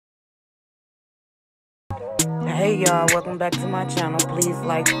Hey y'all, welcome back to my channel. Please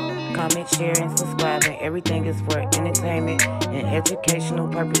like, comment, share, and subscribe. And everything is for entertainment and educational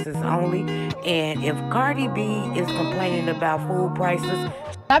purposes only. And if Cardi B is complaining about food prices,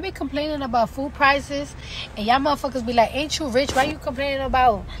 I be complaining about food prices, and y'all motherfuckers be like, ain't you rich? Why you complaining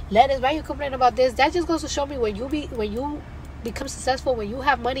about lettuce? Why you complaining about this? That just goes to show me when you become successful, when you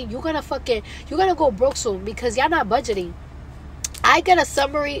have money, you're gonna go broke soon because y'all not budgeting. I get a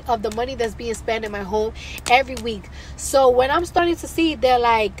summary of the money that's being spent in my home every week. So when I'm starting to see that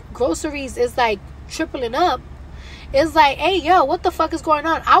like groceries is like tripling up, it's like, hey, yo, what the fuck is going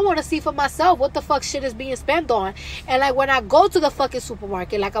on? I want to see for myself what the fuck shit is being spent on. And like when I go to the fucking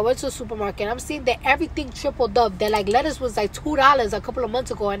supermarket, like I went to the supermarket, I'm seeing that everything tripled up. That like lettuce was like $2 a couple of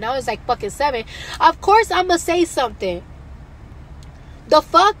months ago, and now it's like fucking $7. Of course I'm gonna say something. The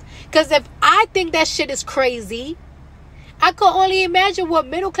fuck? Because if I think that shit is crazy, I can only imagine what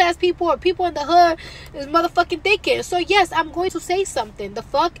middle class people or people in the hood is motherfucking thinking. So yes, I'm going to say something. The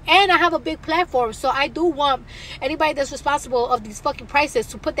fuck? And I have a big platform. So I do want anybody that's responsible of these fucking prices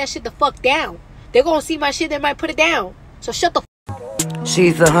to put that shit the fuck down. They're going to see my shit, they might put it down. So shut the fuck.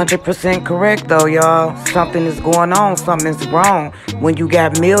 she's 100% correct though, y'all. Something is going on. Something's wrong. When you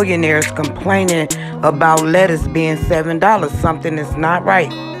got millionaires complaining about lettuce being $7, something is not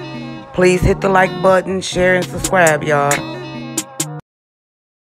right. Please hit the like button, share, and subscribe, y'all.